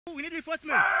We need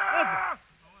reinforcement. Over.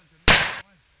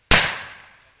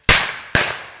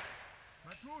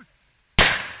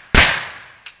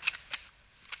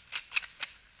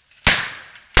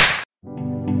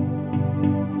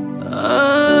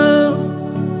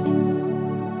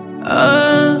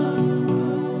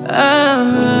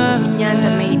 Nyanda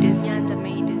made it.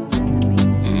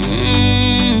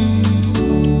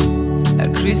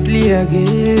 Chris Lee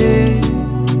again.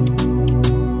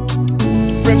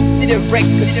 From City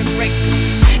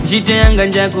Records. Chite yanga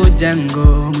njako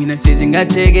jango Mwina sezi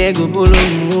ngatege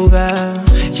kupulumuka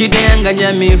Chite yanga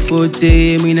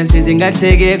njamifote Mwina sezi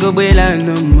ngatege kubwela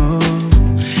no more.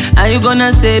 Are you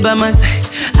gonna stay by my side?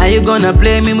 Are you gonna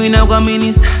play me mwina kwa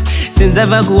minister? Since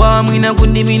I've kuwawa mwina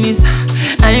kundi minister.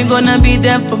 Are you gonna be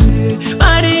there for me?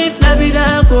 What if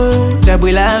nabidako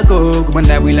Dabwilako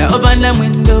Kumandabwila opanda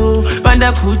mwendo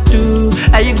Panda kutu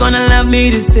Are you gonna love me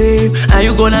the same? Are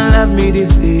you gonna love me the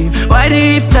same? What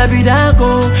if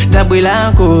nabidako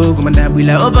Dabwilako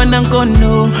Kumandabwila opanda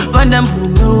nkono Panda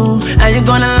mpuno Are you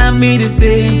gonna love me the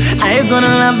same? Are you gonna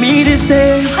love me the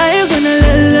same? Are you gonna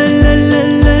love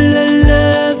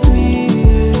me?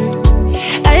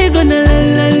 Are you gonna love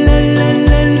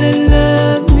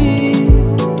me?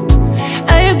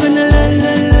 Are you gonna love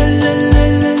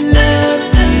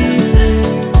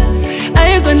me? Are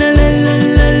you gonna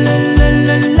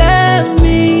love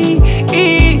me?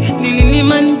 Nini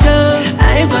manto?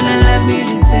 Are you gonna love me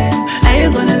the same? Are you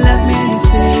gonna love me the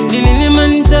same? Nini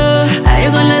manto? Are you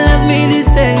gonna love me the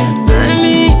same?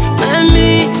 Mami,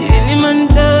 nini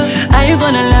manto? Are you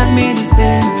gonna love me the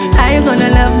same? Are you gonna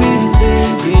love me the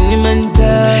same? Nini manto?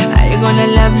 Are you gonna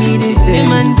love me the same?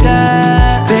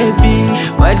 Baby,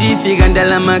 wajifika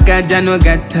ndalama kajano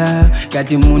gata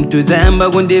Kati muntu zamba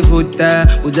kundivuta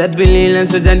Uzabilila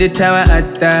soja nditawa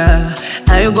ata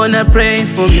Are you gonna pray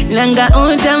for me? Langa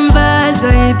utambazo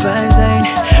ipazain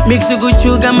Mixu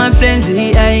kuchuga my friends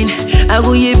hiain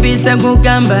Akuyibitsa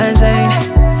kukamba zain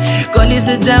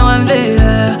Kolisi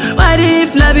tawamvela What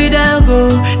if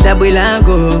nabidako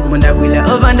Dabwilako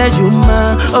Kumandabwila Obanda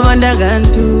juma Obanda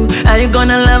gantu Are you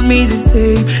gonna love me the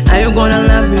same? Are you gonna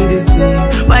love me the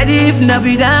same? What if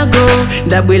nabidako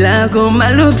Dabwilako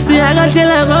Maluksi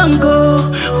agatela gongo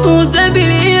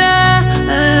Utabilila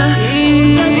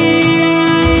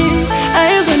Are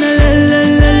you gonna love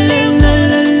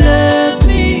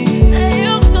me?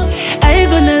 Are you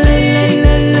gonna love me?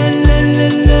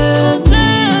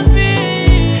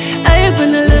 Are you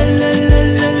gonna love me?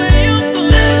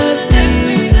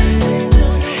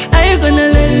 Are you gonna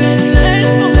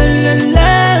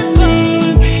love me?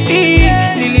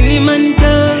 Nini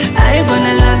manto? Are you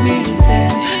gonna love me the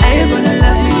same? Are you gonna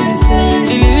love me the same?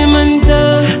 Nini manto?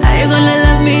 Are you gonna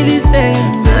love me the same?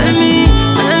 Mami,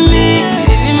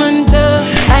 nini manto?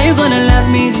 Are you gonna love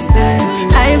me the same?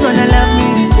 Are you gonna love me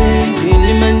the same?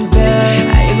 Nini manto?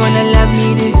 Are you gonna love me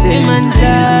the same?